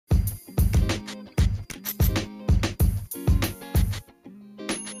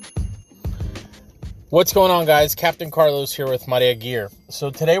What's going on, guys? Captain Carlos here with Maria Gear.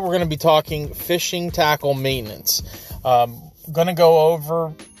 So today we're going to be talking fishing tackle maintenance. Going to go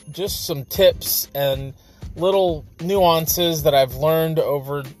over just some tips and little nuances that I've learned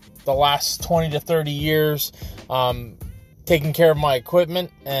over the last 20 to 30 years taking care of my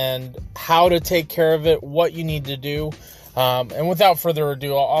equipment and how to take care of it, what you need to do. And without further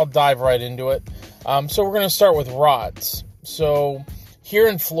ado, I'll dive right into it. So we're going to start with rods. So here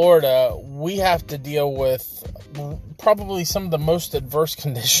in Florida, we have to deal with probably some of the most adverse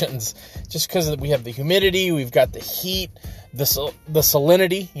conditions just because we have the humidity, we've got the heat, the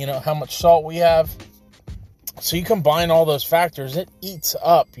salinity, how much salt we have. So you combine all those factors, it eats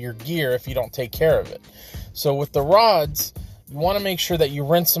up your gear if you don't take care of it. So with the rods, you want to make sure that you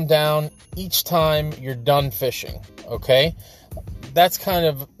rinse them down each time you're done fishing, okay? That's kind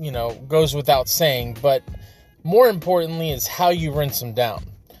of, goes without saying, but more importantly is how you rinse them down,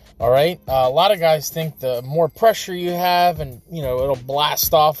 all right? A lot of guys think the more pressure you have and, it'll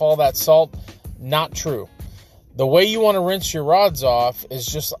blast off all that salt. Not true. The way you want to rinse your rods off is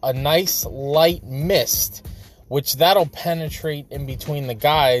just a nice light mist, which that'll penetrate in between the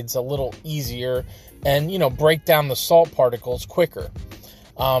guides a little easier and, break down the salt particles quicker.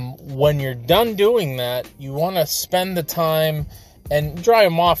 When you're done doing that, you want to spend the time and dry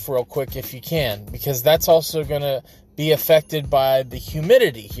them off real quick if you can, because that's also going to be affected by the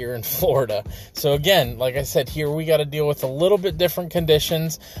humidity here in Florida. So again, like I said, here we got to deal with a little bit different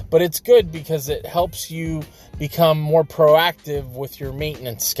conditions, but it's good because it helps you become more proactive with your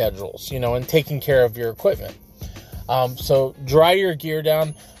maintenance schedules, and taking care of your equipment. So dry your gear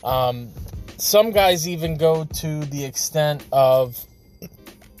down. Some guys even go to the extent of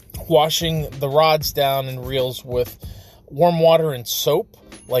washing the rods down and reels with warm water and soap,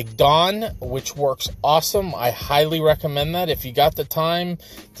 like Dawn, which works awesome. I highly recommend that. If you got the time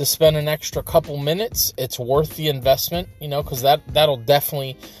to spend an extra couple minutes, it's worth the investment, because that'll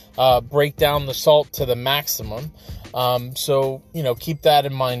definitely break down the salt to the maximum. So, keep that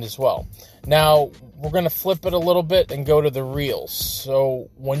in mind as well. Now, we're going to flip it a little bit and go to the reels. So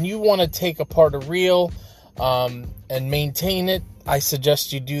when you want to take apart a reel and maintain it, I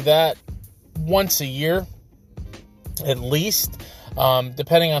suggest you do that once a year at least,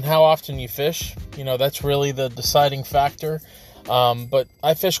 depending on how often you fish. That's really the deciding factor. But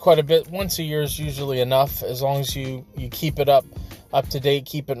I fish quite a bit. Once a year is usually enough, as long as you keep it up to date,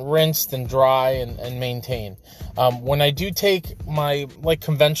 keep it rinsed and dry and maintain. When I do take my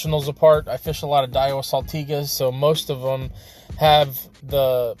conventionals apart, I fish a lot of Daiwa Saltigas, so most of them have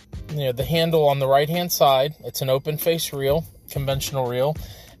the handle on the right hand side. It's an open face reel, conventional reel,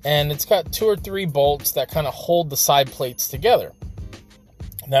 and it's got 2 or 3 bolts that kind of hold the side plates together.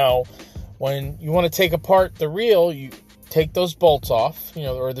 Now, when you want to take apart the reel, you take those bolts off,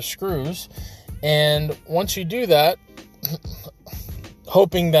 or the screws, and once you do that,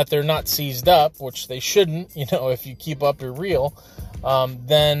 hoping that they're not seized up, which they shouldn't, if you keep up your reel,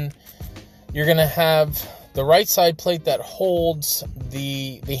 then you're going to have the right side plate that holds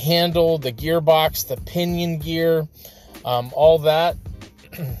the handle, the gearbox, the pinion gear, all that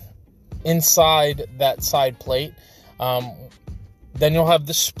inside that side plate. Then you'll have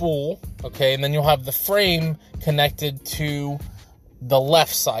the spool, okay, and then you'll have the frame connected to the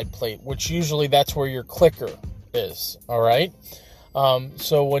left side plate, which usually that's where your clicker is, all right?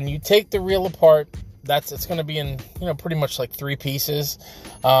 So when you take the reel apart, it's going to be in, pretty much like 3 pieces.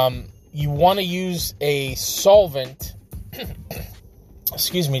 You want to use a solvent,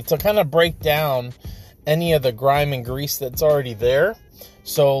 to kind of break down any of the grime and grease that's already there.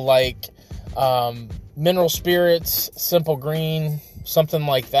 So like mineral spirits, simple green, something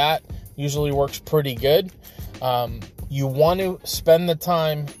like that usually works pretty good. You want to spend the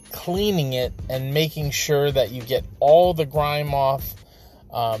time cleaning it and making sure that you get all the grime off.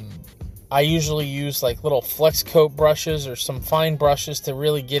 I usually use like little flex coat brushes or some fine brushes to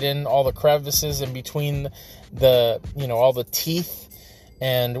really get in all the crevices in between the, all the teeth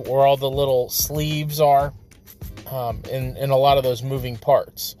and where all the little sleeves are in a lot of those moving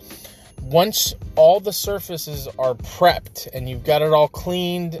parts. Once all the surfaces are prepped and you've got it all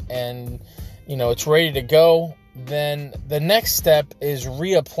cleaned and, it's ready to go, then the next step is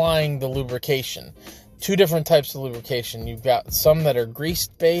reapplying the lubrication. 2 different types of lubrication. You've got some that are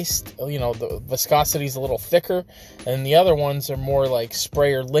grease-based, the viscosity is a little thicker, and the other ones are more like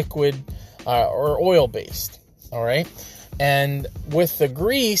spray or liquid or oil-based, all right? And with the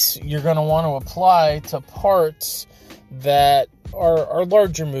grease, you're going to want to apply to parts that are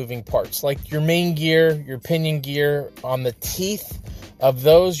larger moving parts, like your main gear, your pinion gear. On the teeth of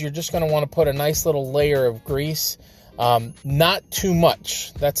those, you're just going to want to put a nice little layer of grease Not too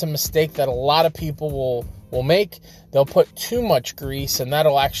much. That's a mistake that a lot of people will make. They'll put too much grease, and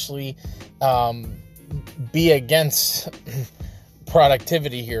that'll actually be against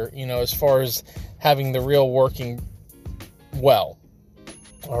productivity here, as far as having the reel working well.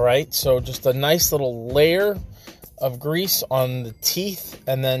 All right, so just a nice little layer of grease on the teeth,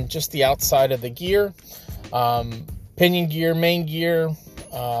 and then just the outside of the gear. Pinion gear, main gear,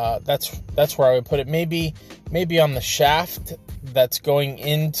 that's where I would put it. Maybe on the shaft that's going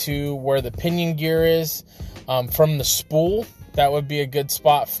into where the pinion gear is, from the spool. That would be a good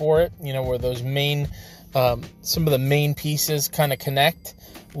spot for it, where those some of the main pieces kind of connect.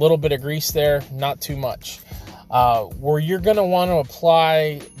 A little bit of grease there, not too much. Where you're going to want to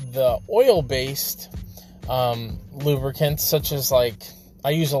apply the oil-based lubricants, such as I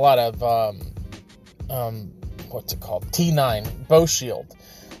use a lot of what's it called? T9 Bow Shield.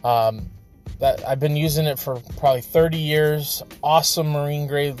 That I've been using it for probably 30 years. Awesome marine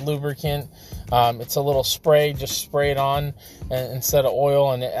grade lubricant. It's a little spray, just spray it on instead of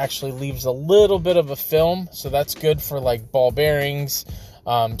oil, and it actually leaves a little bit of a film. So that's good for ball bearings,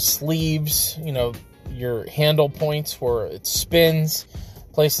 sleeves, your handle points where it spins,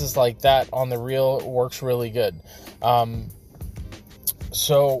 places like that on the reel. It works really good.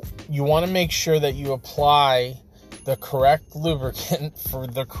 So you want to make sure that you apply the correct lubricant for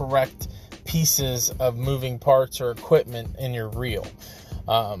the correct pieces of moving parts or equipment in your reel.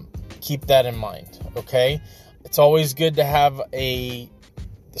 Keep that in mind, okay? It's always good to have a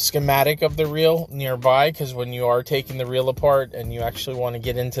schematic of the reel nearby, because when you are taking the reel apart and you actually want to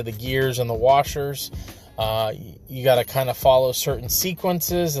get into the gears and the washers, you got to kind of follow certain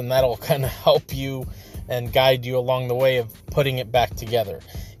sequences, and that'll kind of help you and guide you along the way of putting it back together.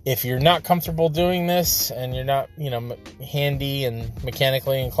 If you're not comfortable doing this and you're not, handy and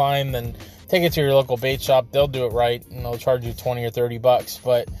mechanically inclined, then take it to your local bait shop. They'll do it right, and they'll charge you $20 or $30.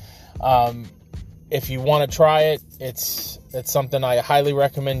 But if you want to try it, it's something I highly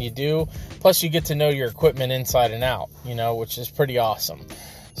recommend you do. Plus, you get to know your equipment inside and out, which is pretty awesome.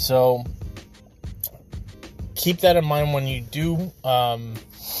 So keep that in mind when you do,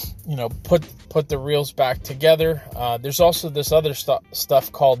 put the reels back together. There's also this other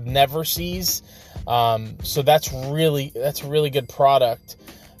stuff called Never Seas. So that's a really good product.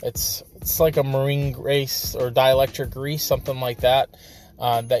 It's like a marine grease or dielectric grease, something like that,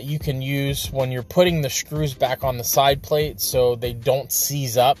 that you can use when you're putting the screws back on the side plate so they don't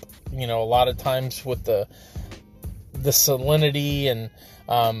seize up. A lot of times with the salinity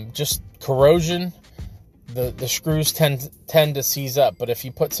and just corrosion, the screws tend to seize up. But if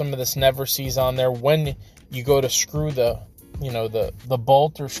you put some of this Never Seas on there, when you go to screw the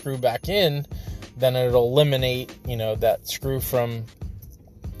bolt or screw back in, then it'll eliminate that screw from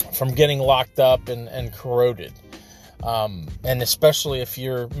getting locked up and corroded. And especially if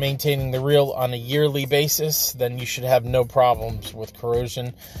you're maintaining the reel on a yearly basis, then you should have no problems with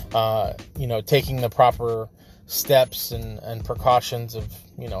corrosion. Taking the proper steps and precautions of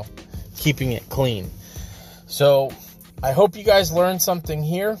keeping it clean. So I hope you guys learned something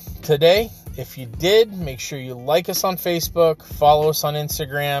here today. If you did, make sure you like us on Facebook, follow us on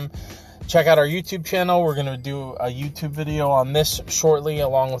Instagram, check out our YouTube channel. We're going to do a YouTube video on this shortly,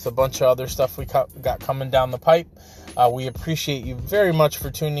 along with a bunch of other stuff we got coming down the pipe. We appreciate you very much for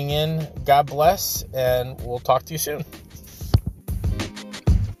tuning in. God bless, and we'll talk to you soon.